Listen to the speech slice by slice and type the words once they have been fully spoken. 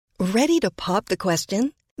Ready to pop the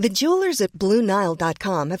question? The jewelers at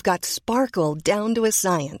BlueNile.com have got sparkle down to a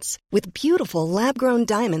science with beautiful lab-grown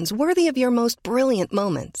diamonds worthy of your most brilliant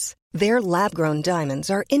moments. Their lab-grown diamonds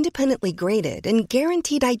are independently graded and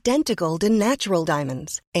guaranteed identical to natural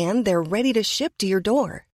diamonds, and they're ready to ship to your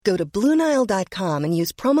door. Go to BlueNile.com and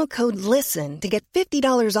use promo code LISTEN to get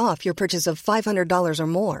 $50 off your purchase of $500 or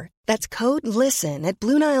more. That's code LISTEN at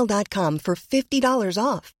BlueNile.com for $50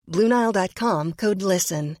 off. BlueNile.com, code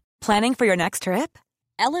LISTEN. Planning for your next trip?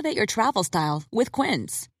 Elevate your travel style with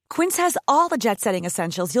Quince. Quince has all the jet-setting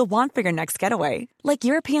essentials you'll want for your next getaway, like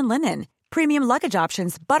European linen, premium luggage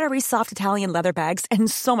options, buttery soft Italian leather bags,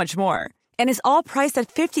 and so much more. And is all priced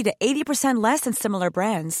at 50 to 80% less than similar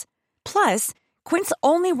brands. Plus, Quince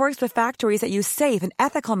only works with factories that use safe and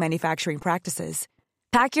ethical manufacturing practices.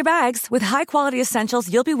 Pack your bags with high-quality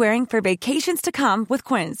essentials you'll be wearing for vacations to come with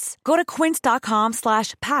Quince. Go to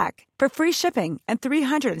quince.com/pack for free shipping and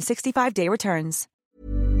 365-day returns.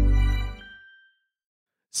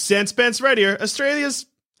 Sense Radio, Australia's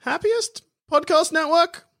happiest podcast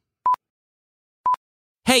network.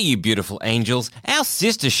 Hey, you beautiful angels. Our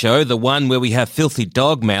sister show, the one where we have filthy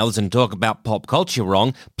dog mouths and talk about pop culture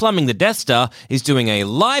wrong, Plumbing the Death Star, is doing a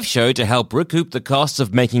live show to help recoup the costs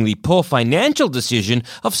of making the poor financial decision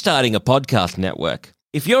of starting a podcast network.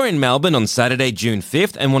 If you're in Melbourne on Saturday, June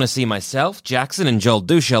 5th and want to see myself, Jackson and Joel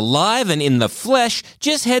Dusha live and in the flesh,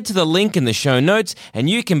 just head to the link in the show notes and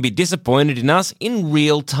you can be disappointed in us in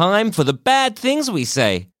real time for the bad things we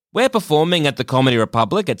say. We're performing at the Comedy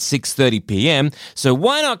Republic at 6:30 p.m, so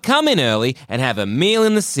why not come in early and have a meal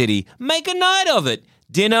in the city? Make a night of it!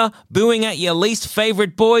 Dinner, booing at your least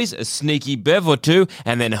favourite boys, a sneaky bev or two,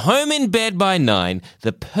 and then home in bed by 9.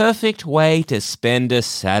 The perfect way to spend a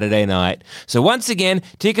Saturday night. So once again,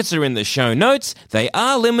 tickets are in the show notes. They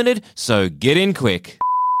are limited, so get in quick.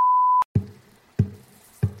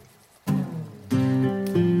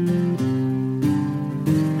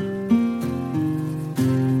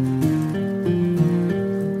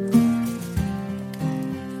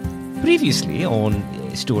 Previously on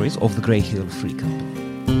Stories of the Grey Hill Free Company.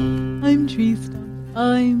 I'm Trista.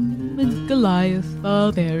 I'm a Goliath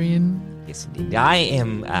barbarian. Yes, indeed. I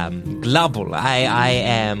am global. I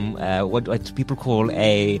am what people call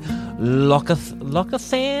a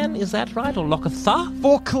Locathan. Is that right? Or Locatha?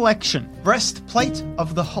 For collection, breastplate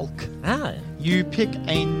of the Hulk. Ah, You pick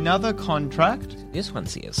another contract. this one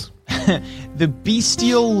says. The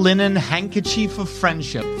bestial linen handkerchief of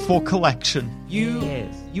friendship for collection.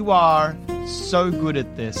 Yes. You are so good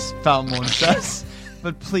at this, Falmorn says,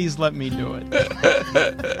 but please let me do it.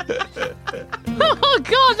 Oh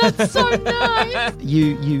God, that's so nice.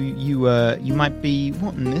 You might be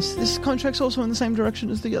wanting this. This contract's also in the same direction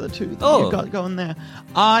as the other two that Oh. you've got going there.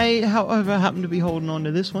 I, however, happen to be holding on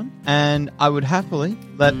to this one, and I would happily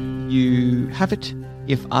let you have it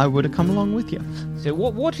if I were to come along with you. So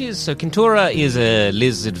what is... So Kentora is a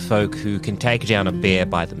lizard folk who can take down a bear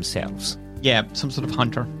by themselves. Yeah, some sort of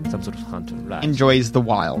hunter. Some sort of hunter, right? Enjoys the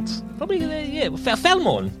wilds. Probably, yeah.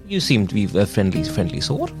 Falmorn, you seem to be a friendly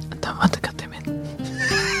sort. I don't want to cut them in.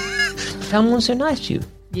 Falmorn's so nice to you.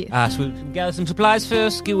 Yes. So we'll gather some supplies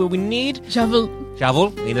first, get what we need. Shovel. Shovel,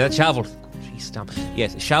 need that shovel. Jeez, dumb.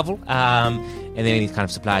 Yes, a shovel, and then any kind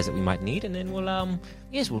of supplies that we might need, and then we'll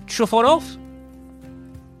we'll chuff on off.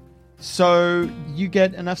 So you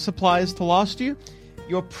get enough supplies to last you.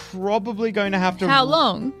 You're probably going to have to... How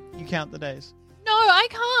long? You count the days. No, I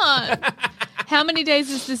can't. How many days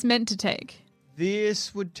is this meant to take?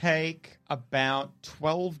 This would take about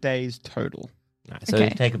 12 days total. Right, so Okay.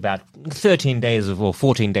 it'd take about 13 days or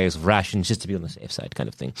 14 days of rations just to be on the safe side, kind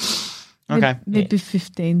of thing. Okay. Maybe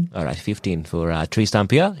 15. All right, 15 for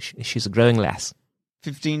Tristampia. She's a growing lass.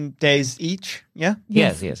 15 days each, yeah?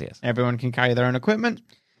 Yes. Everyone can carry their own equipment.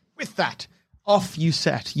 With that, off you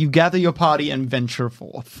set. You gather your party and venture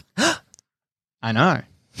forth. I know.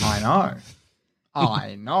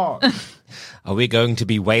 Are we going to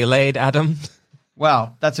be waylaid, Adam?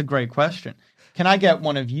 Well, that's a great question. Can I get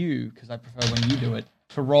one of you, because I prefer when you do it,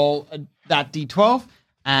 to roll that d12,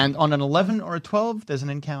 and on an 11 or a 12, there's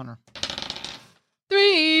an encounter.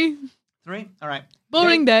 3. 3? All right.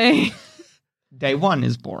 Boring day. Day 1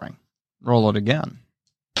 is boring. Roll it again.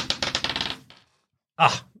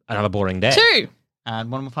 Another boring day. 2.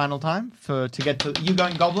 And one more final time to get to... You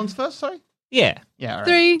going goblins first, sorry? Yeah. Yeah, all right.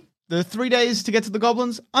 3. The 3 days to get to the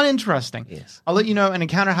goblins, uninteresting. Yes. I'll let you know an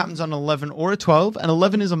encounter happens on 11 or a 12. An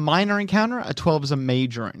 11 is a minor encounter, a 12 is a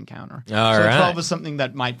major encounter. All so right. 12 is something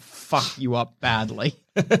that might fuck you up badly.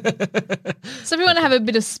 So if we want to have a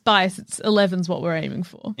bit of spice, it's 11's what we're aiming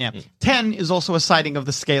for. Yeah. 10 is also a sighting of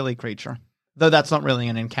the scaly creature. Though that's not really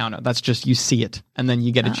an encounter. That's just you see it, and then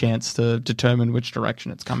you get a chance to determine which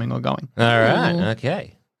direction it's coming or going. All right.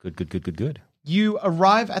 Okay. Good. You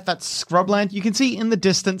arrive at that scrubland. You can see in the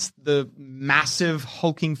distance the massive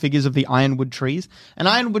hulking figures of the ironwood trees. An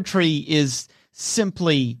ironwood tree is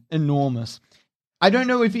simply enormous. I don't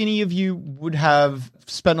know if any of you would have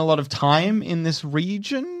spent a lot of time in this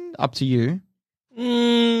region. Up to you.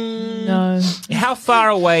 No. How far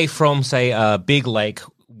away from, say, a big lake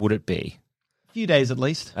would it be? A few days at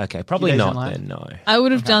least. Okay, probably Few days not inland. then, no. I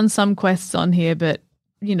would have done some quests on here, but,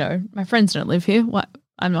 my friends don't live here. What?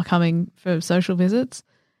 I'm not coming for social visits.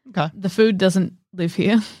 Okay. The food doesn't live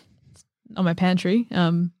here. It's on my pantry.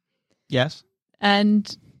 Yes.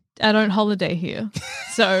 And I don't holiday here.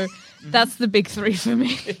 So that's the big three for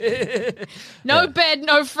me. No bed,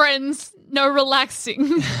 no friends, no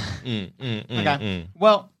relaxing. Okay.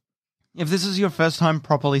 Well, if this is your first time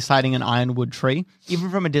properly sighting an ironwood tree, even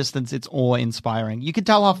from a distance, it's awe-inspiring. You can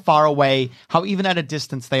tell how far away, how even at a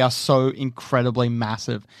distance, they are so incredibly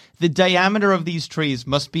massive. The diameter of these trees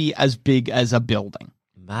must be as big as a building.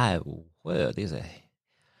 My word, these are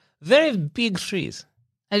very big trees.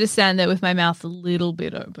 I just stand there with my mouth a little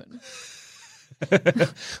bit open.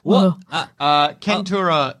 What?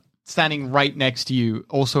 Kentura, standing right next to you,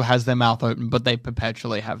 also has their mouth open, but they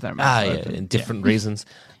perpetually have their mouth open. In different reasons.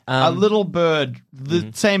 A little bird,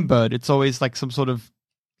 the same bird. It's always like some sort of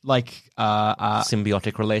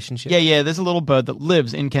Symbiotic relationship. Yeah. There's a little bird that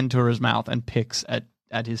lives in Kentura's mouth and picks at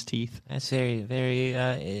his teeth. That's very, very,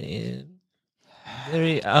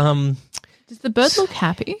 very. Does the bird look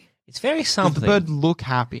happy? It's very Does something. the bird look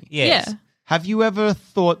happy? Yes. Yeah. Have you ever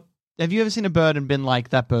seen a bird and been like,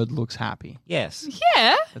 that bird looks happy? Yes.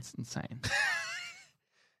 Yeah. That's insane.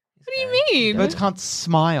 What do you mean? Birds can't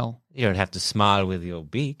smile. You don't have to smile with your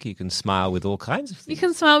beak. You can smile with all kinds of things. You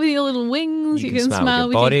can smile with your little wings. You can smile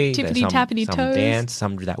with your body. your tippity-tappity some toes. dance,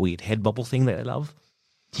 some do that weird head bobble thing that I love.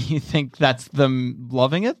 Do you think that's them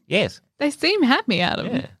loving it? Yes. They seem happy, Adam.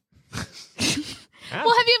 Yeah.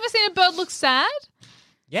 Well, have you ever seen a bird look sad?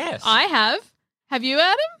 Yes. I have. Have you,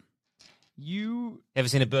 Adam? You Ever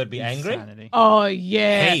seen a bird be angry? Insanity. Oh,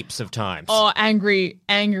 yeah. Heaps of times. Oh, angry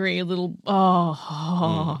little.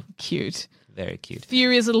 Oh, cute. Very cute.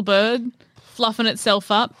 Furious little bird, fluffing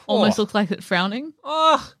itself up, almost looks like it's frowning.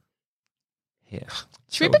 Oh. Yeah.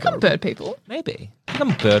 Should we become bird people? Maybe.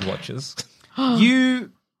 Become bird watchers.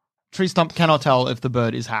 You, Tree Stump, cannot tell if the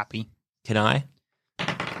bird is happy. Can I?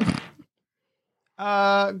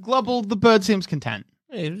 Glubble, the bird seems content.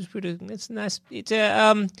 It's nice. It's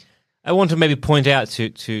I want to maybe point out to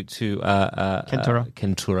Kentura.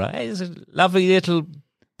 Kentura. Hey, it's a lovely little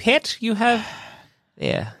pet you have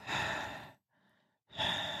there.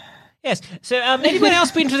 Yes. So, anyone else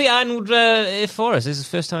been to the Ironwood forest? This is the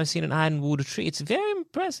first time I've seen an ironwood tree. It's very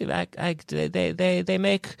impressive. They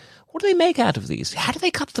make. What do they make out of these? How do they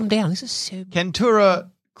cut them down? This is so. Kentura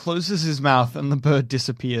closes his mouth and the bird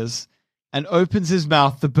disappears. And opens his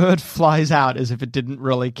mouth. The bird flies out as if it didn't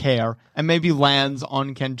really care, and maybe lands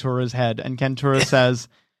on Kentura's head. And Kentura says,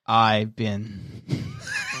 "I've been."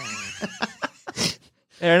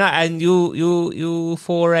 Fair enough. And you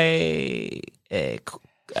for a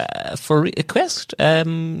quest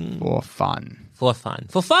For fun. for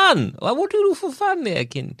fun. What do you do for fun there,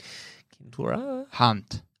 Kentura?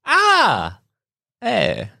 Hunt. Yeah.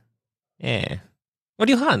 What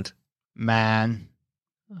do you hunt? Man.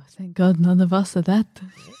 Oh, thank God none of us are that.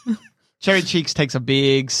 Cherry Cheeks takes a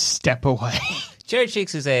big step away. Cherry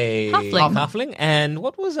Cheeks is a halfling. And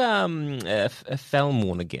what was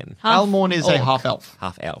Felmorn again? Almorn is a orc. half-elf.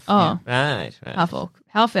 Half elf. Oh. Right. Half orc.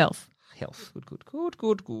 Half elf. Elf.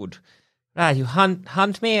 Good. Right, you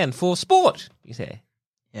hunt man for sport, you say?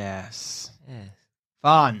 Yes. Yes.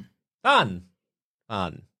 Fun. Fun.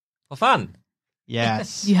 For fun.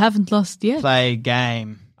 Yes. You haven't lost yet. Play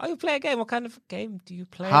game. Oh, you play a game. What kind of game do you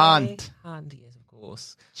play? Hunt. Hunt, yes, of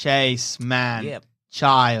course. Chase, man. Yep.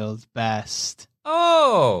 Child, best.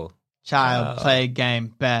 Oh. Child, play game,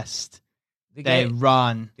 best. The They game,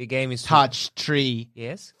 run. the game is... Touch tree.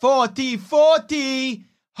 Yes? 40-40.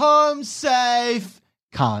 Home safe.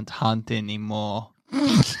 Can't hunt anymore.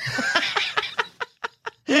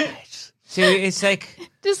 So it's like...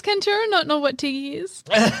 Does Kentura not know what Tiggy is?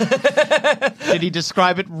 Did he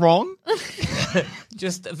describe it wrong?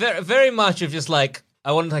 Just very, very much of just like...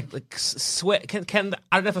 I want to like sweat. Can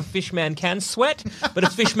I don't know if a fish man can sweat, but a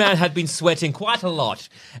fish man had been sweating quite a lot,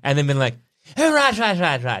 and then been like, oh,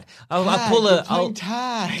 right.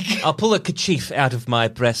 I'll pull a kerchief out of my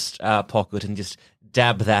breast pocket and just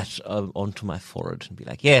dab that onto my forehead and be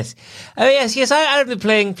like, yes, I've been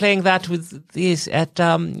playing that with this at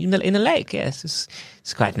in the lake. Yes,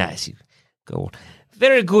 it's quite nice. Cool.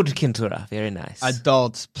 Very good, Kintura. Very nice.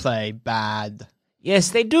 Adults play bad. Yes,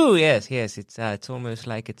 they do. Yes. It's almost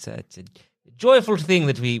like it's a joyful thing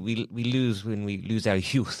that we lose when we lose our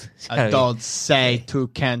youth. So, Adults say to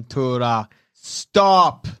Kentura,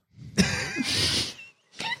 stop.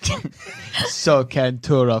 So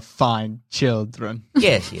Kentura find children.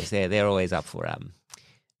 Yes. They're always up for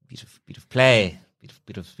bit of play,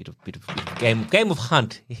 bit of game of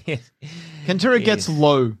hunt. Yes. Kentura gets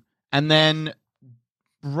low and then,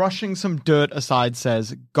 brushing some dirt aside,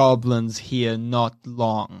 says, "Goblins here not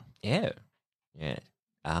long." Yeah.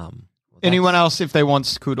 Well, Anyone else, if they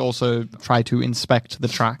want, could also try to inspect the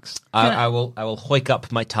tracks. I will hoik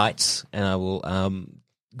up my tights and I will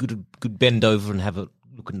good bend over and have a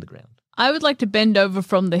look in the ground. I would like to bend over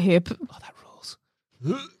from the hip. Oh, that rules.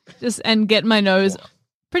 And get my nose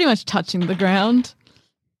pretty much touching the ground.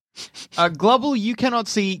 Glubble, you cannot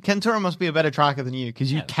see. Kentura must be a better tracker than you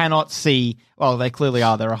because you cannot see. Well, they clearly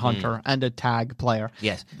are. They're a hunter and a tag player.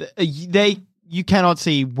 Yes. You cannot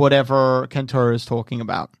see whatever Kentura is talking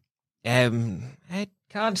about. I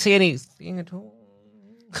can't see anything at all.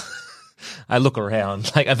 I look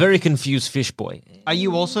around like a very confused fish boy. Are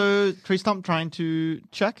you also, Tree Stump, trying to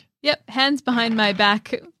check? Yep, hands behind my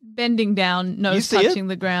back, bending down, nose see touching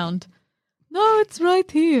the ground. No, it's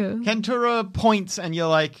right here. Kentura points and you're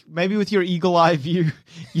like, maybe with your eagle eye view,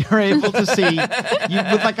 you're able to see,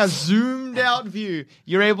 with like a zoomed out view,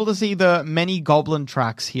 you're able to see the many goblin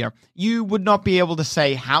tracks here. You would not be able to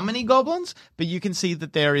say how many goblins, but you can see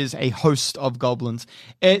that there is a host of goblins.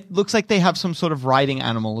 It looks like they have some sort of riding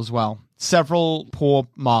animal as well. Several paw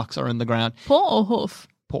marks are in the ground. Paw or hoof?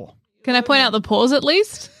 Paw. Can I point out the paws at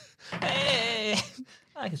least? I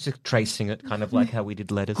was just tracing it, kind of like how we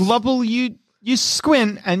did letters. Glubble, you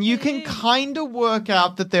squint and you can kind of work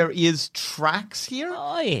out that there is tracks here.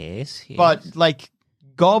 Oh, yes. But like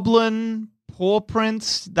goblin paw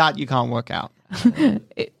prints, that you can't work out.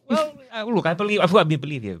 Well, look, I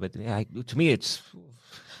believe you, but to me it's...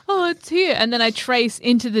 Oh, it's here. And then I trace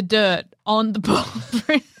into the dirt on the paw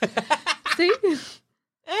print. See?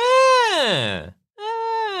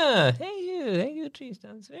 Thank you,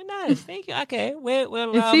 Tristan. It's very nice. Thank you. Okay,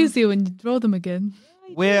 well, It's easier when you draw them again.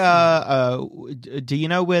 Do you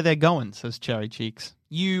know where they're going? Says Cherry Cheeks.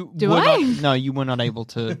 You Do were I? No, you were not able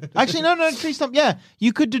to. Actually, no, Tree Stump. Yeah,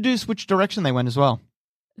 you could deduce which direction they went as well.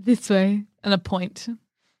 This way. And a point.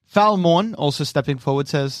 Falmorn, also stepping forward,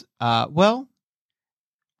 says, "Well,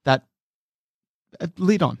 that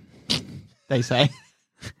lead on." They say.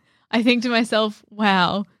 I think to myself,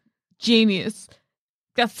 wow, genius.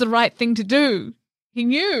 That's the right thing to do. He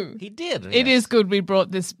knew. He did. It is good we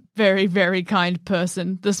brought this very, very kind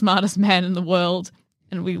person, the smartest man in the world,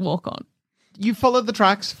 and we walk on. You followed the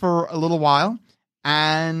tracks for a little while,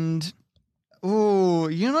 and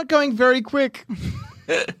you're not going very quick.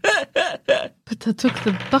 But I took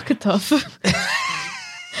the bucket off.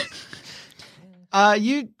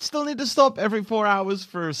 You still need to stop every 4 hours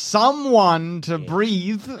for someone to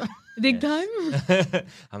breathe. Dig time?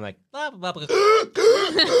 I'm like, blah, blah, blah.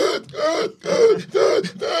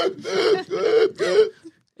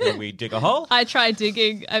 And we dig a hole. I tried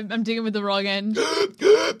digging. I'm digging with the wrong end.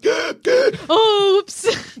 Oh, oops.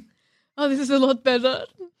 Oh, this is a lot better.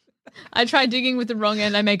 I tried digging with the wrong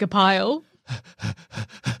end. I make a pile.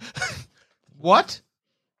 What?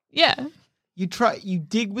 Yeah. You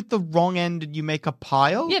dig with the wrong end and you make a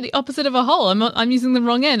pile? Yeah, the opposite of a hole. I'm using the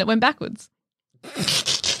wrong end. It went backwards.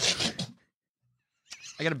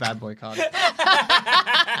 I got a bad boy card.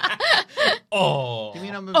 Oh. Give me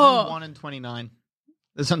a number between 1 and 29.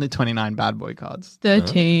 There's only 29 bad boy cards.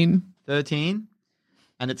 13. 13?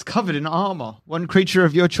 And it's covered in armor. One creature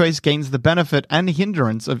of your choice gains the benefit and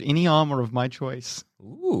hindrance of any armor of my choice.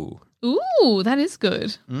 Ooh. Ooh, that is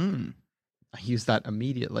good. I use that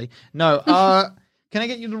immediately. No, can I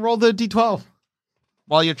get you to roll the d12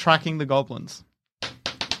 while you're tracking the goblins?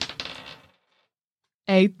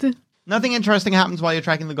 8. Nothing interesting happens while you're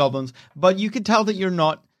tracking the goblins, but you could tell that you're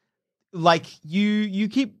not, like, you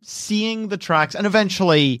keep seeing the tracks, and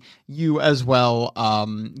eventually you as well,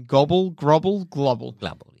 Glubble, Glubble,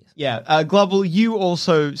 yes. Yeah, Glubble, you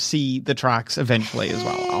also see the tracks eventually as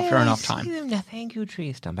well, after enough time. No, thank you,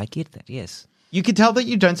 Tree Stump. I get that, yes. You can tell that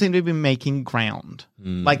you don't seem to be making ground.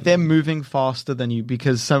 Like, they're moving faster than you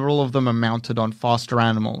because several of them are mounted on faster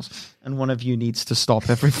animals, and one of you needs to stop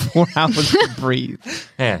every 4 hours to breathe.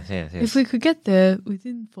 Yes. If we could get there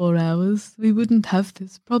within 4 hours, we wouldn't have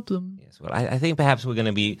this problem. Yes, well, I think perhaps we're going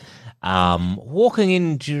to be walking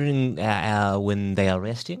in during when they are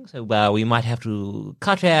resting, so we might have to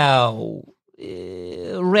cut our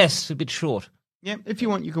rest a bit short. Yeah, if you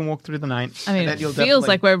want, you can walk through the night. I mean, And it then feels you'll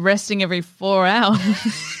like we're resting every 4 hours.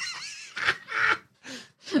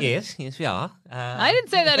 Yes, we are. I didn't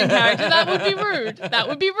say that in character. That would be rude. That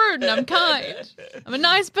would be rude, and I'm kind. I'm a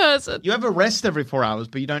nice person. You have a rest every 4 hours,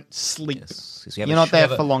 but you don't sleep. Yes, You're not there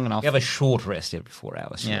for long enough. You have a short rest every 4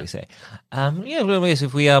 hours, shall Yeah. we say. Well, yes,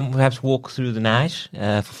 if we perhaps walk through the night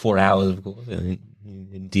for 4 hours, of course, and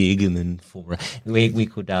dig, and then we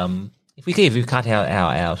could, if we cut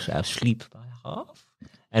our sleep by half,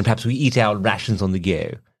 and perhaps we eat our rations on the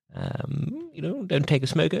go. Don't take a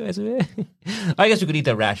smoker, as it were. I guess we could eat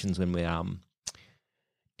our rations when we're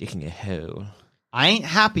digging a hole. I ain't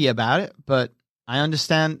happy about it, but I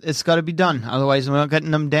understand it's got to be done. Otherwise, we're not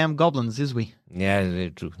getting them damn goblins, is we? Yeah, it's very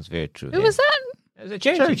true. It's very true. Who was that? It's a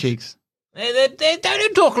Cherry cheeks. They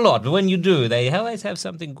don't talk a lot, but when you do, they always have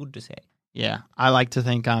something good to say. Yeah, I like to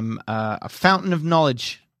think I'm a fountain of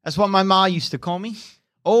knowledge. That's what my ma used to call me.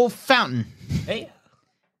 Old fountain. Hey,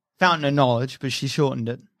 Fountain of knowledge, but she shortened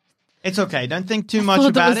it. It's okay. Don't think too much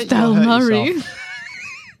thought that about was it. Dal You'll hurt Murray. yourself.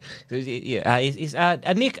 it's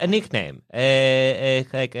a nickname.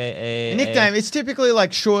 Like a Nickname. It's typically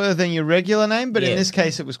like shorter than your regular name, but in Yeah. this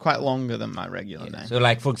case, it was quite longer than my regular name. So,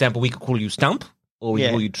 like, for example, we could call you Stump, or we could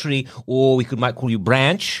Yeah. call you Tree, or we might call you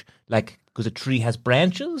Branch, like, because a tree has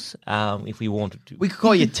branches, if we wanted to. We could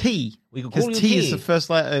call you T. We could call Because you T is T. the first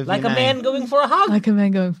letter of Like your a name. man going for a hug. Like a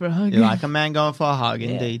man going for a hug. You're like a man going for a hug, Yeah.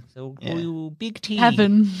 indeed. So we'll call Yeah. you Big T.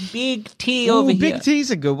 Heaven. Big T Ooh, over here. Big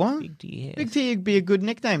T's a good one. Big T, yes. Big T would be a good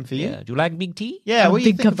nickname for you. Yeah. Do you like Big T? Yeah, A what do you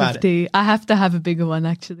big think cup about of it? tea. I have to have a bigger one,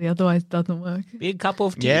 actually. Otherwise, it doesn't work. Big cup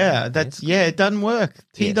of tea. Yeah, it doesn't work.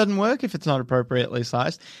 Tea Yes. doesn't work if it's not appropriately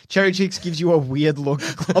sized. Cherry Cheeks gives you a weird look,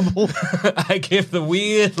 Glubble. I give the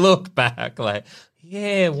weird look back, like,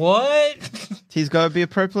 yeah, what? Tea's got to be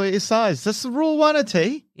appropriately sized. That's the rule one of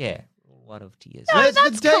tea. Yeah. What of tea is No, That's the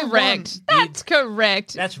that's day correct. one. That's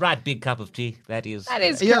correct. That's right, big cup of tea. That is. That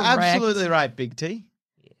is You're correct. absolutely right, Big T.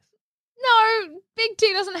 No, Big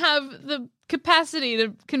T doesn't have the capacity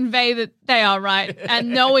to convey that they are right and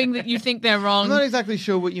knowing that you think they're I'm wrong. not exactly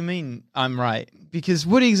sure what you mean I'm right. Because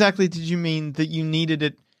what exactly did you mean that you needed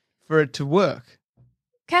it for it to work?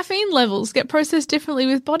 Caffeine levels get processed differently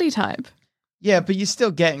with body type. Yeah, but you're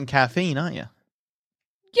still getting caffeine, aren't you?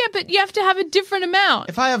 Yeah, but you have to have a different amount.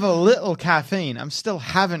 If I have a little caffeine, I'm still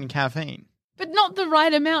having caffeine. But not the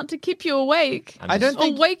right amount to keep you awake I don't or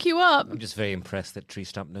think... wake you up. I'm just very impressed that Tree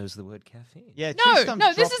Stump knows the word caffeine. Yeah, Tree No, Stumps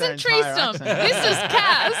no, this dropped their isn't Tree entire Stump. accent. This is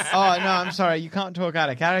Cass. Oh, no, I'm sorry. You can't talk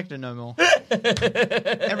out of character no more.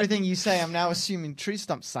 Everything you say, I'm now assuming Tree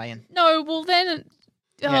Stump's saying. No, well then...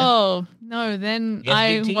 Yeah. Oh, no, then Yes,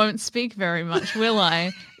 I Big T? won't speak very much, will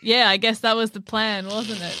I? Yeah, I guess that was the plan,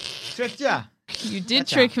 wasn't it? Tricked ya. You did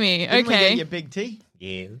Gotcha. trick me. Didn't we Okay. get your Big T?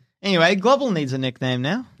 Yeah. Anyway, Globble needs a nickname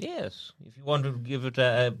now. Yes. If you want to give it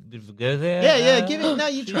a bit of a go there. Yeah, give it. No,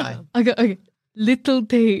 you try. Okay. Little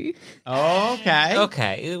T. Okay.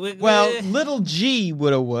 Okay. Well, little G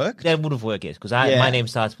would have worked. that would have worked, yes, because Yeah. my name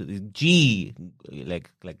starts with G,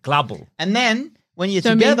 like Glubble. And then, when you're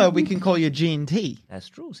So together, me- we can call you G and T. That's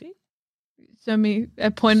true, see? Show me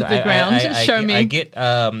a point So at the ground. Show me. I get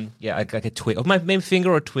like a twig of my main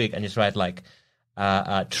finger or a twig, and just write like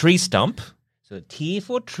Tree Stump. So T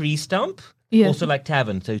for Tree Stump. Yes. Also like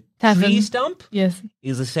tavern. So Tavern. Tree Stump Yes.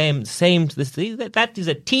 is the same. That is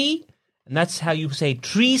a T, and that's how you say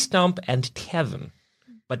Tree Stump and tavern.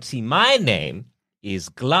 But see, my name is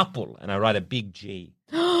Glupple, and I write a big G.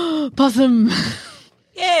 Possum.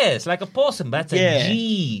 Yes, like a possum. That's Yeah. a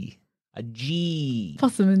G. A G.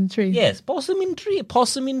 Possum and tree. Yes, possum in tree.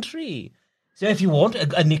 Possum in tree. So if you want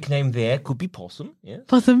a nickname there, could be possum. Yeah.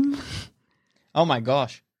 Possum. Oh my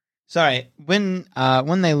gosh. Sorry, when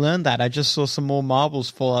they learned that, I just saw some more marbles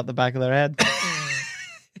fall out the back of their head.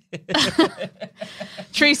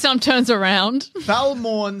 Tree stump turns around.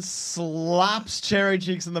 Falmorn slaps Cherry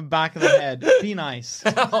Cheeks in the back of the head. Be nice.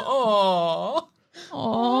 Oh,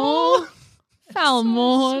 Oh,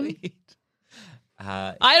 Falmorn. sweet.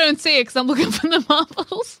 I don't see it because I'm looking for the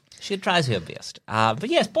marbles. She tries her best. But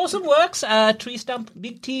yes, possum works. Tree stump,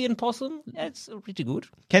 big T and possum. That's pretty good.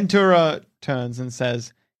 Kentura turns and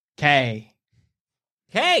says, K.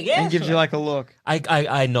 Hey, yes. And gives you like a look.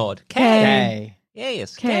 I nod. K. K. Yeah,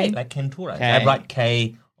 yes. K. K. Like Kentura. K. I write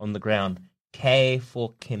K on the ground. K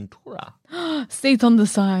for Kentura. Seat on the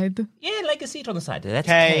side. Yeah, like a seat on the side. That's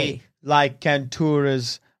K, like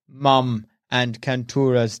Kentura's mum and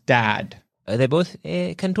Kentura's dad. Are they both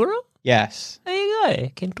Kentura? Yes. There you go.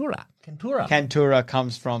 Kentura. Kentura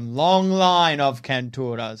comes from long line of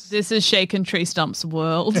Kenturas. This is Shaken Tree Stump's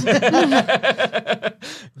world. It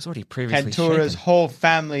was already previously Kentura's shaken. whole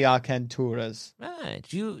family are Kenturas. Right.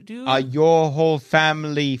 Do you... Are your whole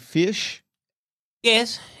family fish?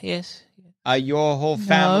 Yes. Are your whole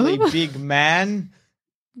family No. big man?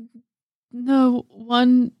 No,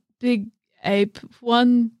 one big ape,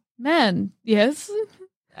 one man. Yes.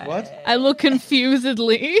 What? I look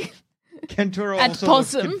confusedly Kentura At also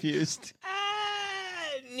looks possum. confused.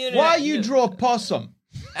 No, Why you draw possum?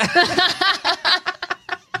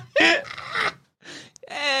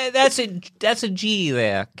 That's a G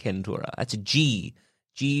there, Kentura. That's a G.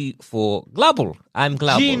 G for global. I'm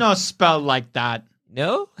global. G not spelled like that.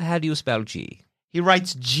 No? How do you spell G? He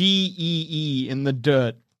writes G-E-E in the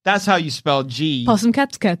dirt. That's how you spell G. Possum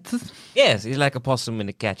cats. Yes, he's like a possum in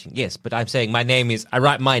a catching. Yes, but I'm saying my name is. I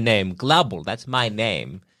write my name global. That's my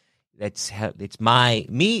name. That's how. It's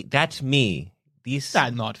me. That's me. This.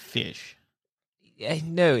 That's not fish.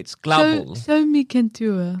 No, it's global. Show me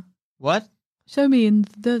Kentura. What? Show me in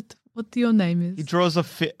the dirt what your name He is. draws a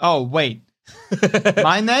fish. Oh, wait.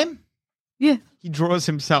 My name? Yeah. He draws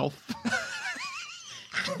himself.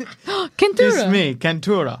 Kentura. This me,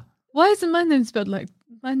 Kentura. Why isn't my name spelled like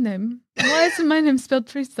my name? Why isn't my name spelled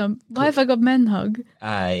Tree Stump? Why have I got Manhug?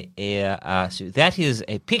 So that is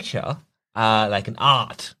a picture, like an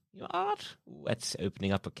art. Your art? Ooh, that's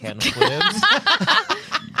opening up a can of worms.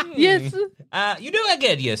 Yes.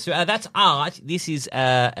 Again, yes. So that's art. This is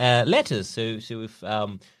letters. So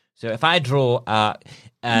if I draw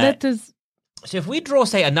Letters. so if we draw,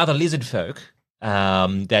 say, another lizard folk, how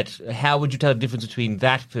would you tell the difference between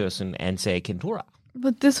that person and, say, Kentura?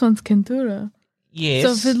 But this one's Kentura. Yes.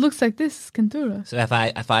 So if it looks like this, it's Kentura. So if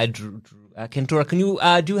I drew Kentura, can you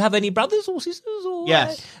do you have any brothers or sisters? Or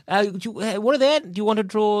Yes. What are their? Do you want to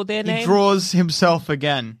draw their name? He draws himself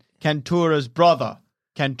again. Kentura's brother.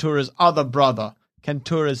 Kentura's other brother.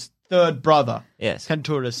 Kentura's third brother. Yes.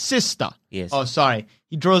 Kentura's sister. Yes. Oh, sorry.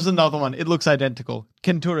 He draws another one. It looks identical.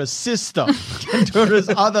 Kentura's sister. Kentura's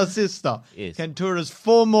other sister. Yes. Kentura's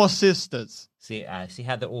 4 more sisters. See how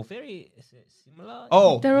they're all very similar.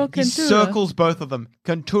 Oh, They're all he Kentura. circles both of them.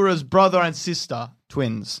 Kentura's brother and sister,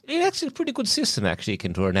 twins. Yeah, that's a pretty good system, actually,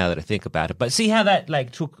 Kentura, now that I think about it. But see how that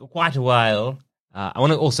took quite a while. I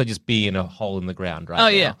want to also just be in a hole in the ground right now. Oh,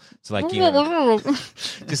 yeah. So like,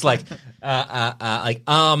 just like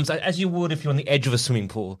arms, as you would if you're on the edge of a swimming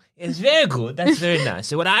pool. It's very good. That's very nice.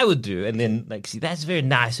 So what I would do, and then see, that's very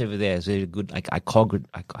nice over there. It's very good, like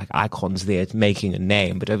icons there. It's making a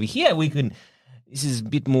name. But over here this is a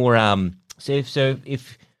bit more. So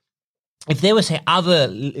if there were, say, other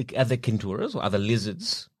Kenturas or other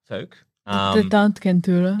lizards folk. The Dant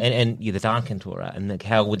Kentura. And the Dant Kentura, and like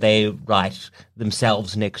how would they write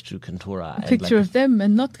themselves next to Kentura? A picture of them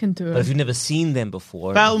and not Kentura. But if you've never seen them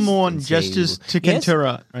before, Valmorn and say- gestures to Yes?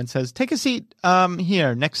 Kentura and says, "Take a seat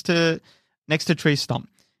here next to Tree Stump."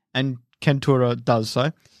 And Kentura does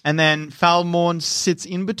so. And then Falmorn sits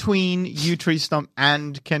in between you, Tree Stump,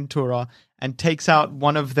 and Kentura and takes out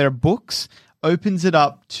one of their books, opens it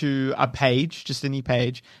up to a page, just any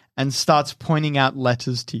page, and starts pointing out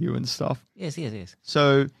letters to you and stuff. Yes.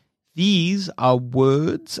 So these are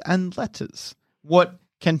words and letters. What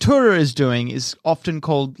Kentura is doing is often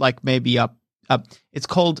called it's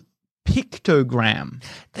called pictogram.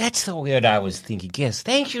 That's the word I was thinking. Yes,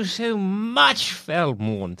 thank you so much,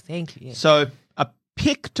 Valmorn. Thank you. Yes. So a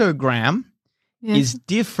pictogram Yes. is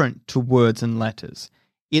different to words and letters.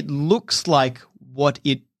 It looks like what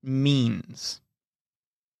it means.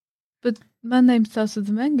 But my name starts with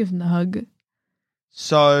a man giving a hug.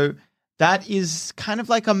 So that is kind of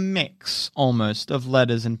like a mix almost of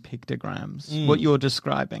letters and pictograms, what you're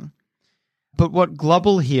describing. But what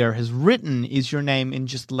Glubble here has written is your name in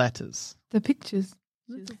just letters. The pictures.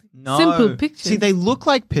 No. Simple pictures. See, they look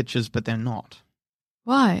like pictures, but they're not.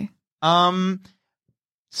 Why?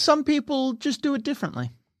 Some people just do it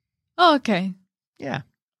differently. Oh, okay. Yeah.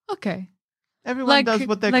 Okay. Everyone does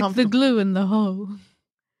what they're like comfortable. the glue in the hole.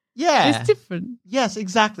 Yeah. It's different. Yes,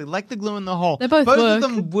 exactly. Like the glue in the hole. They both of work.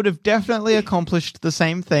 them would have definitely accomplished the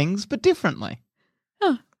same things, but differently.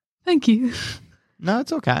 Oh, thank you. No,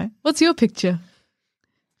 it's okay. What's your picture?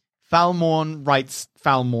 Falmorn writes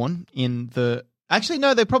Falmorn in the... Actually,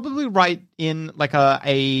 no, they probably write in like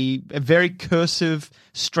a very cursive,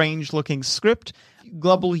 strange-looking script.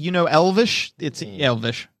 Glubble, you know Elvish? It's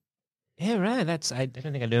Elvish. Yeah, right. I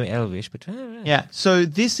don't think I know Elvish, but right. Yeah, so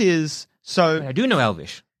this is... So I do know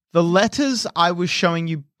Elvish. the letters I was showing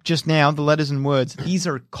you just now, the letters and words, these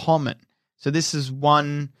are common. So this is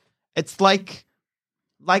one... It's like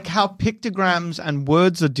like how pictograms and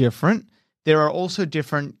words are different, there are also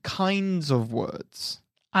different kinds of words.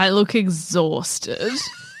 I look exhausted.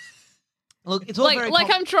 Look, it's all very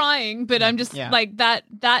I'm trying, but I'm just Yeah. like that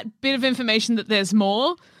bit of information that there's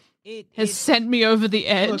more has sent me over the Look,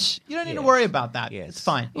 edge. you don't need to worry about that. Yes. It's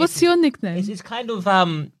fine. What's your nickname? It's kind of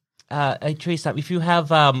Teresa, if you have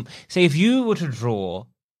say if you were to draw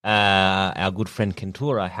our good friend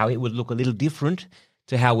Kentura, how it would look a little different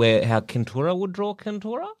to how Kentura would draw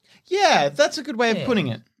Kentura. Yeah, that's a good way of putting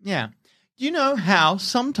it. Yeah. Do you know how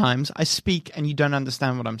sometimes I speak and you don't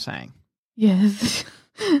understand what I'm saying? Yes.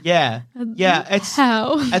 Yeah. Yeah, it's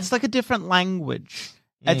How? it's like a different language.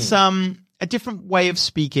 It's a different way of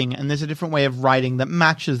speaking, and there's a different way of writing that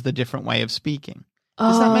matches the different way of speaking.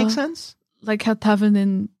 Does that make sense? Like how Tavern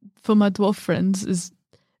in For My Dwarf Friends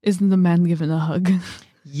isn't the man given a hug.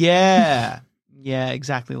 Yeah. Yeah,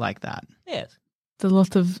 exactly like that. Yes. It's a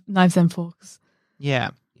lot of knives and forks. Yeah.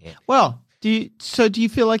 Yeah. Well, do you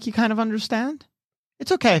feel like you kind of understand?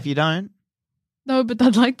 It's okay if you don't. No, but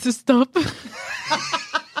I'd like to stop.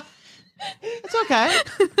 It's okay.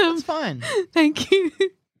 It's fine. Thank you.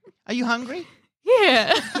 Are you hungry?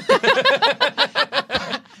 Yeah.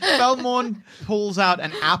 Belmorn pulls out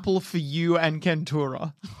an apple for you and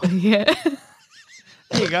Kentura. Yeah.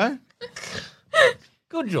 There you go.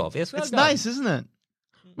 Good job. Yes, well It's done. nice, isn't it?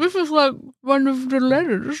 This is like one of the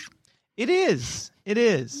letters. It is. It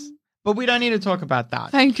is. But we don't need to talk about that.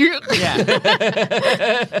 Thank you.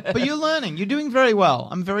 Yeah. But you're learning. You're doing very well.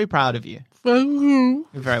 I'm very proud of you. Thank you.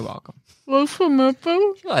 You're very welcome. What's some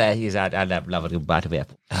apple? Oh, yes, I'd love a little bite of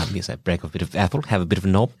apple. Yes, I break a bit of apple, have a bit of a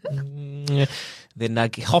knob. Then I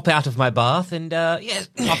hop out of my bath and, yes.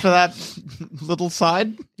 After that little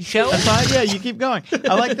side, Shell? yeah, you keep going.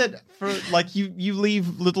 I like that for like you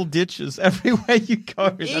leave little ditches everywhere you go.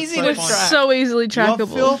 That's Easy so to fun. track. So easily You're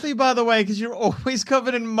trackable. filthy, by the way, because you're always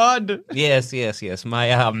covered in mud. Yes.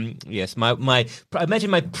 My I imagine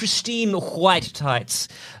my pristine white tights.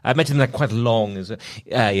 I imagine they're quite long.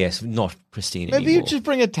 Yes, not pristine Maybe anymore. you just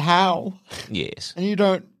bring a towel Yes. and you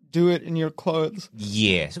don't do it in your clothes.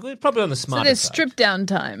 Yes. Probably on the So smarter there's side. strip down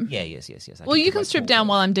time. Yes. I Well, you put my can strip small down clothes.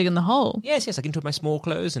 while I'm digging the hole. Yes, I can put my small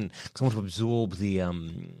clothes and because I want to absorb the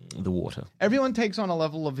water. Everyone takes on a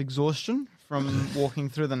level of exhaustion from walking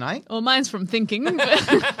through the night. Well, mine's from thinking.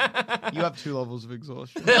 But You have 2 levels of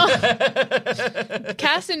exhaustion.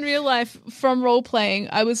 Cass, in real life, from role playing,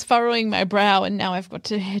 I was furrowing my brow, and now I've got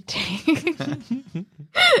to head take.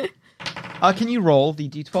 Can you roll the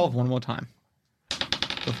d12 one more time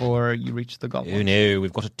before you reach the goblin? Oh no,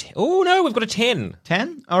 we've got a 10. Oh no, we've got a 10.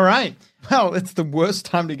 10? All right. Well, it's the worst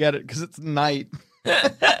time to get it because it's night.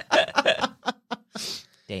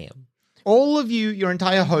 Damn. All of you, your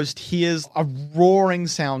entire host, hears a roaring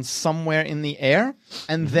sound somewhere in the air,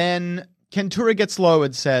 and then Kentura gets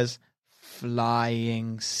lowered, says,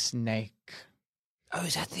 "Flying snake." Oh,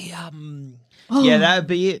 is that the Yeah, that'd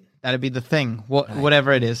be it. That'd be the thing.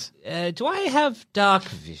 Whatever it is. do I have dark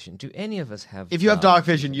vision? Do any of us have? If you have dark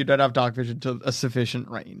vision, you don't have dark vision to a sufficient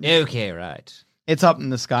range. Okay, right. It's up in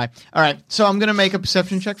the sky. All right, so I'm going to make a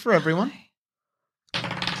perception check for everyone.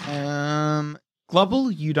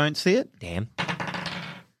 Glubble, you don't see it. Damn.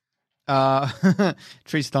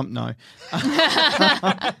 Tree stump, no.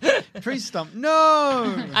 Tree stump,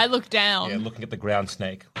 no. I look down. Yeah, looking at the ground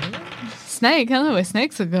snake. Snake? I don't know where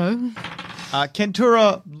snakes would go.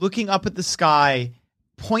 Kentura, looking up at the sky,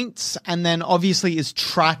 points and then obviously is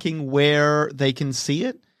tracking where they can see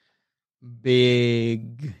it.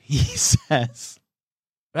 Big, he says.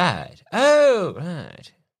 Right. Oh,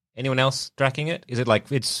 right. Anyone else tracking it? Is it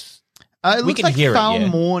like it's? It We looks can like hear it, yeah.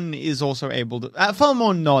 Falmorn is also able to.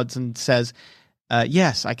 Falmorn nods and says,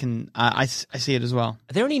 "Yes, I can. I see it as well."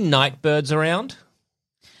 Are there any night birds around?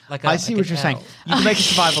 I see what you're saying. You can make a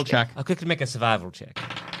survival check. I'll quickly make a survival check.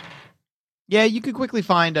 Yeah, you could quickly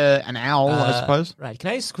find an owl, I suppose. Right.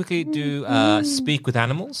 Can I just quickly do speak with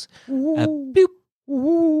animals? Boop.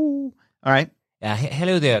 Ooh. All right.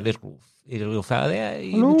 Hello there, little fellow there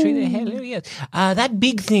in the tree there. Hello, yes. That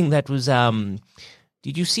big thing that was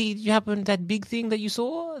did you happen that big thing that you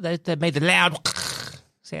saw that made the loud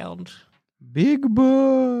sound? Big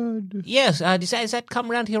bird. Yes. Does that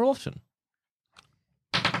come around here often?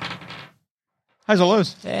 Highs or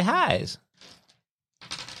lows? Highs.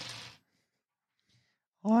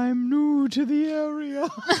 I'm new to the area.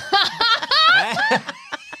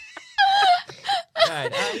 Right.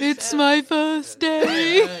 It's my first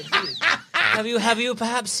day. Have you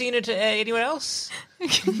perhaps seen it anywhere else?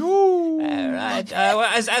 No. Right. Well,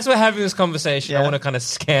 as we're having this conversation, I Yeah. want to kind of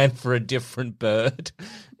scan for a different bird.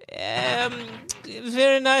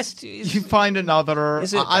 very nice. You find another,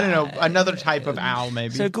 Is it, I don't know, another type of owl,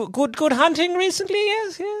 maybe. So good hunting recently.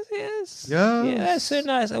 Yes. Yes. Yeah, that's so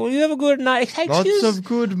nice. Well, you have a good night. Lots of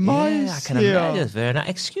good mice. Yeah, I can here. imagine. Very nice.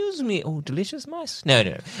 Excuse me. Oh, delicious mice. No.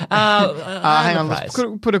 Hang on, let's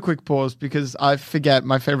put a quick pause because I forget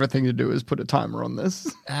my favorite thing to do is put a timer on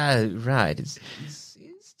this. Right.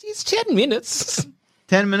 It's 10 minutes.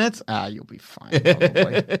 10 minutes? You'll be fine,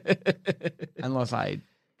 probably. Unless I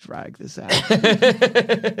drag this out.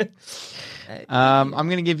 I'm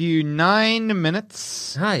going to give you 9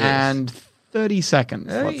 minutes and 30 seconds,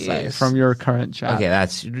 let's say, from your current chat. Okay,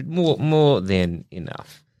 that's more than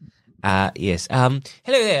enough. Yes. Hello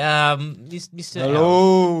there, Mr.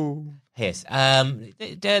 Hello. Yes.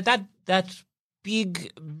 That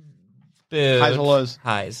big bird. Highs or lows?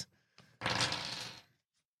 Highs.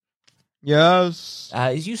 Yes.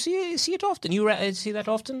 You see it often? You see that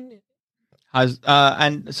often? Highs.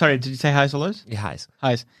 And sorry, did you say highs or lows? Yeah, highs.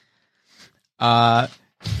 Highs.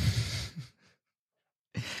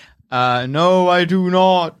 No, I do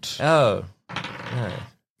not. Oh. No.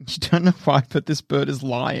 You don't know why, but this bird is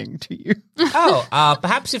lying to you. Oh,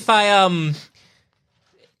 perhaps if I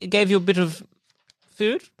gave you a bit of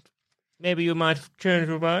food, maybe you might change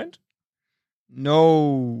your mind.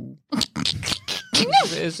 No.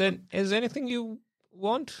 Is there anything you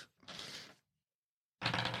want?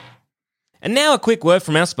 And now a quick word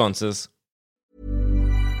from our sponsors.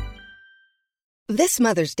 This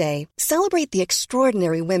Mother's Day, celebrate the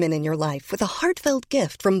extraordinary women in your life with a heartfelt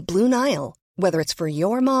gift from Blue Nile. Whether it's for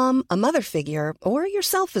your mom, a mother figure, or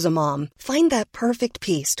yourself as a mom, find that perfect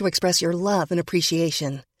piece to express your love and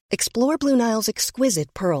appreciation. Explore Blue Nile's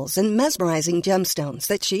exquisite pearls and mesmerizing gemstones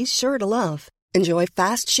that she's sure to love. Enjoy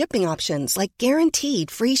fast shipping options like guaranteed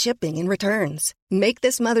free shipping and returns. Make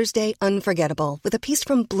this Mother's Day unforgettable with a piece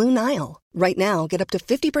from Blue Nile. Right now, get up to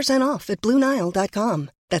 50% off at BlueNile.com.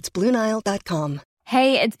 That's BlueNile.com.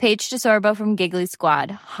 Hey, it's Paige DeSorbo from Giggly Squad.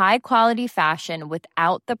 High quality fashion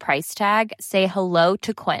without the price tag. Say hello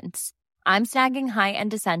to Quince. I'm snagging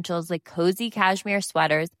high-end essentials like cozy cashmere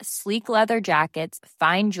sweaters, sleek leather jackets,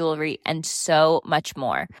 fine jewelry, and so much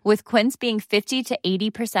more. With Quince being 50 to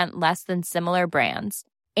 80% less than similar brands.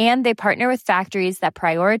 And they partner with factories that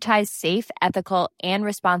prioritize safe, ethical, and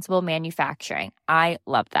responsible manufacturing. I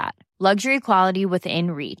love that. Luxury quality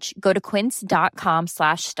within reach. Go to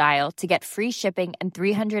quince.com/style to get free shipping and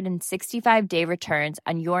 365-day returns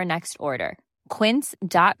on your next order.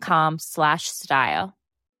 Quince.com/style.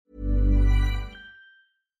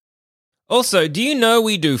 Also, do you know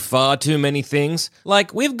we do far too many things?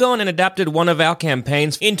 Like, we've gone and adapted one of our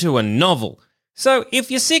campaigns into a novel. So, if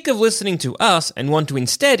you're sick of listening to us and want to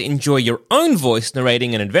instead enjoy your own voice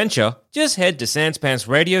narrating an adventure, just head to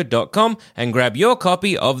sanspantsradio.com and grab your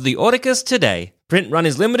copy of The Orticus today. Print run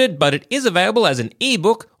is limited, but it is available as an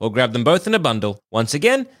ebook, or grab them both in a bundle. Once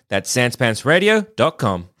again, that's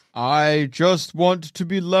sanspantsradio.com. I just want to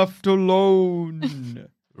be left alone.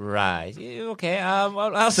 Right. Okay.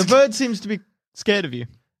 The bird seems to be scared of you.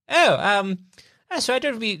 So I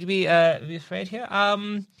don't be afraid here.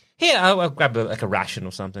 Here, I'll grab a ration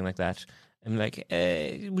or something like that. I'm like,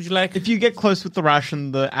 would you like? If you get close with the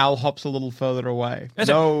ration, the owl hops a little further away.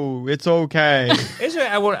 No, it's okay.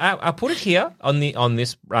 I'll put it here on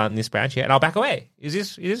this branch here, and I'll back away. Is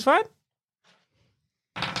this fine?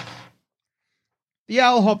 The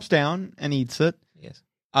owl hops down and eats it. Yes.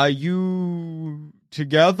 Are you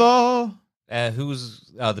together?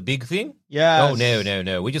 Who's the big thing? Yes. Oh,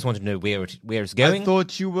 no. We just want to know where it's going. I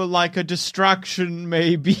thought you were like a distraction,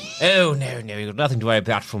 maybe. Oh, no. You got nothing to worry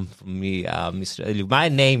about from me, Mr. Elu. My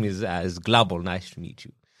name is Glubble. Nice to meet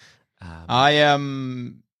you. I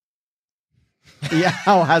am... The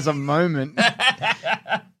owl has a moment.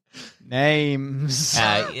 Names.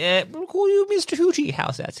 We'll call you Mr. Hootie.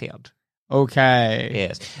 How's that sound? Okay.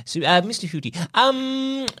 Yes. So, Mr. Hootie,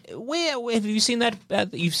 where have you seen that?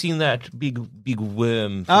 You've seen that big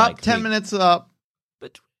worm? 10 minutes up.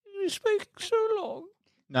 But you're speaking so long.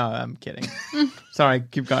 No, I'm kidding. Sorry,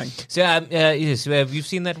 keep going. So, yes, have you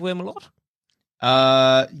seen that worm a lot?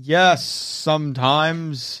 Yes,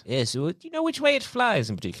 sometimes. Yes. So, do you know which way it flies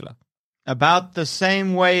in particular? About the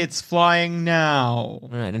same way it's flying now.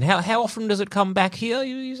 Right. And how often does it come back here?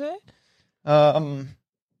 You say?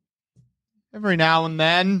 Every now and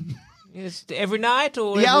then. Yes, every night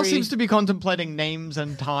or the owl seems to be contemplating names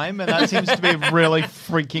and time, and that seems to be really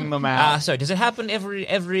freaking them out. So does it happen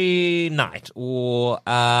every night, or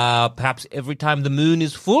perhaps every time the moon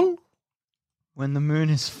is full? When the moon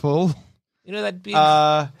is full? You know that big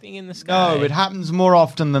thing in the sky? No, it happens more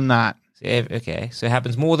often than that. So, okay, so it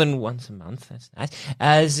happens more than once a month. That's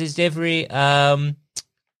nice. Is it every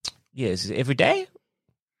Yes, is it every day?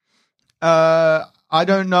 I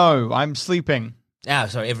don't know. I'm sleeping. Oh,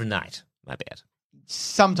 sorry, every night. My bad.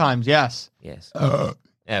 Sometimes, yes. Yes. Yo,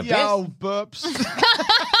 Best- burps.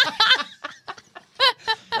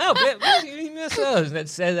 Oh, that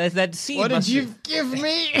seed. What did must you have- give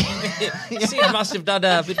me? Seed must have done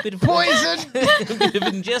a bit of Poison. a bit of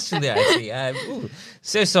ingestion there. I see.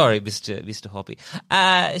 So sorry, Mr. Hoppy.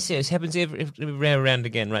 So it happens every round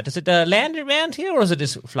again, right? Does it land around here, or does it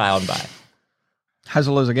just fly on by?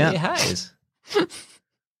 Hazellows again. It has.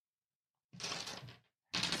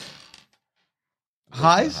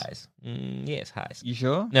 Highs? Highs. Yes, highs. You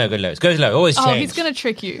sure? No, go lows. Go low. Always change. Oh, he's going to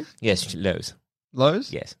trick you. Yes, lows.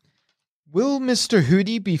 Lows? Yes. Will Mr.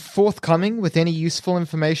 Hootie be forthcoming with any useful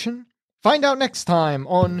information? Find out next time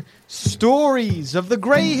on Stories of the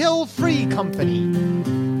Grey Hill Free Company.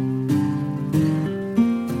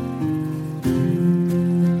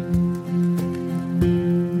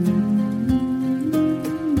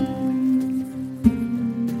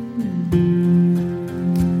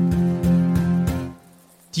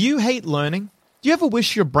 Do you hate learning? Do you ever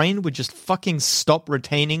wish your brain would just fucking stop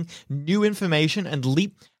retaining new information and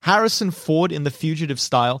leap Harrison Ford in The Fugitive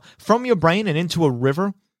style from your brain and into a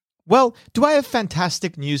river? Well, do I have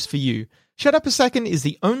fantastic news for you? Shut Up a Second is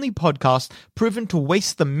the only podcast proven to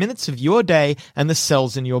waste the minutes of your day and the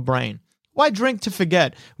cells in your brain. Why drink to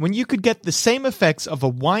forget when you could get the same effects of a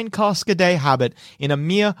wine cask a day habit in a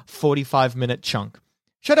mere 45-minute chunk?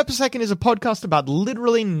 Shut Up a Second is a podcast about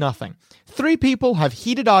literally nothing. 3 people have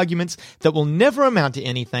heated arguments that will never amount to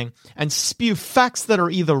anything and spew facts that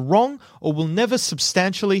are either wrong or will never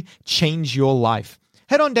substantially change your life.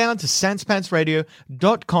 Head on down to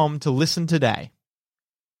sanspantsradio.com to listen today.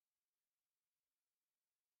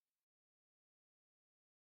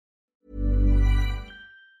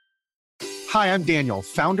 Hi, I'm Daniel,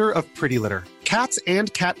 founder of Pretty Litter. Cats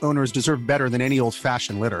and cat owners deserve better than any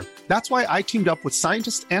old-fashioned litter. That's why I teamed up with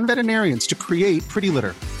scientists and veterinarians to create Pretty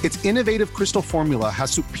Litter. Its innovative crystal formula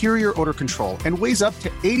has superior odor control and weighs up to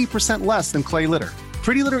 80% less than clay litter.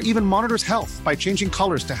 Pretty Litter even monitors health by changing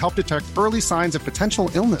colors to help detect early signs of potential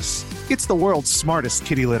illness. It's the world's smartest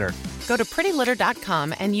kitty litter. Go to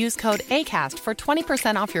prettylitter.com and use code ACAST for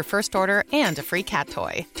 20% off your first order and a free cat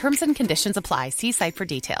toy. Terms and conditions apply. See site for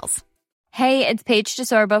details. Hey, it's Paige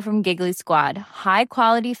DeSorbo from Giggly Squad. High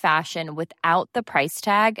quality fashion without the price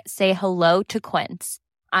tag. Say hello to Quince.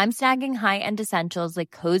 I'm snagging high-end essentials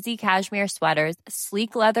like cozy cashmere sweaters,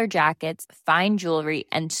 sleek leather jackets, fine jewelry,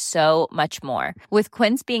 and so much more. With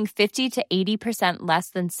Quince being 50 to 80%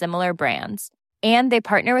 less than similar brands. And they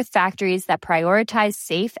partner with factories that prioritize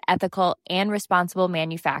safe, ethical, and responsible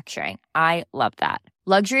manufacturing. I love that.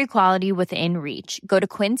 Luxury quality within reach. Go to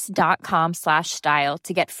quince.com/style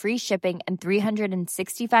to get free shipping and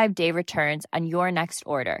 365-day returns on your next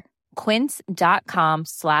order.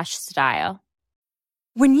 Quince.com/style.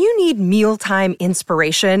 When you need mealtime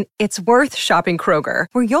inspiration, it's worth shopping Kroger,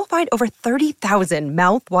 where you'll find over 30,000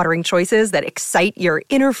 mouth-watering choices that excite your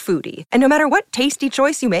inner foodie. And no matter what tasty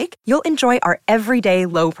choice you make, you'll enjoy our everyday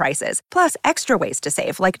low prices, plus extra ways to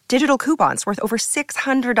save, like digital coupons worth over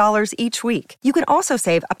 $600 each week. You can also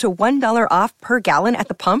save up to $1 off per gallon at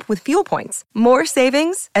the pump with fuel points. More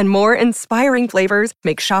savings and more inspiring flavors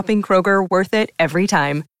make shopping Kroger worth it every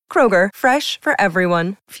time. Kroger, fresh for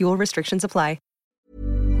everyone. Fuel restrictions apply.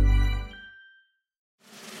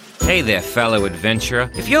 Hey there, fellow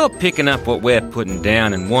adventurer. If you're picking up what we're putting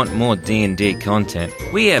down and want more D&D content,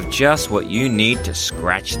 we have just what you need to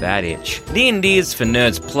scratch that itch. D&D is for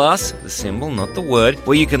Nerds Plus, the symbol, not the word,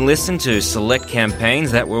 where you can listen to select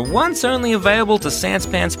campaigns that were once only available to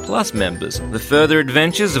Sanspants Plus members. The further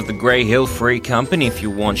adventures of the Grey Hill Free Company if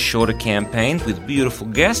you want shorter campaigns with beautiful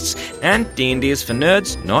guests, and D&D is for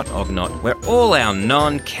Nerds, not Ognot, where all our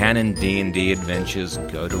non-canon D&D adventures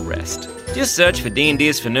go to rest. Just search for D&D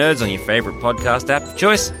is for Nerds on your favorite podcast app of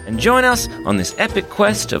choice and join us on this epic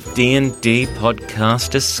quest of D&D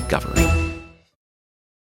podcast discovery.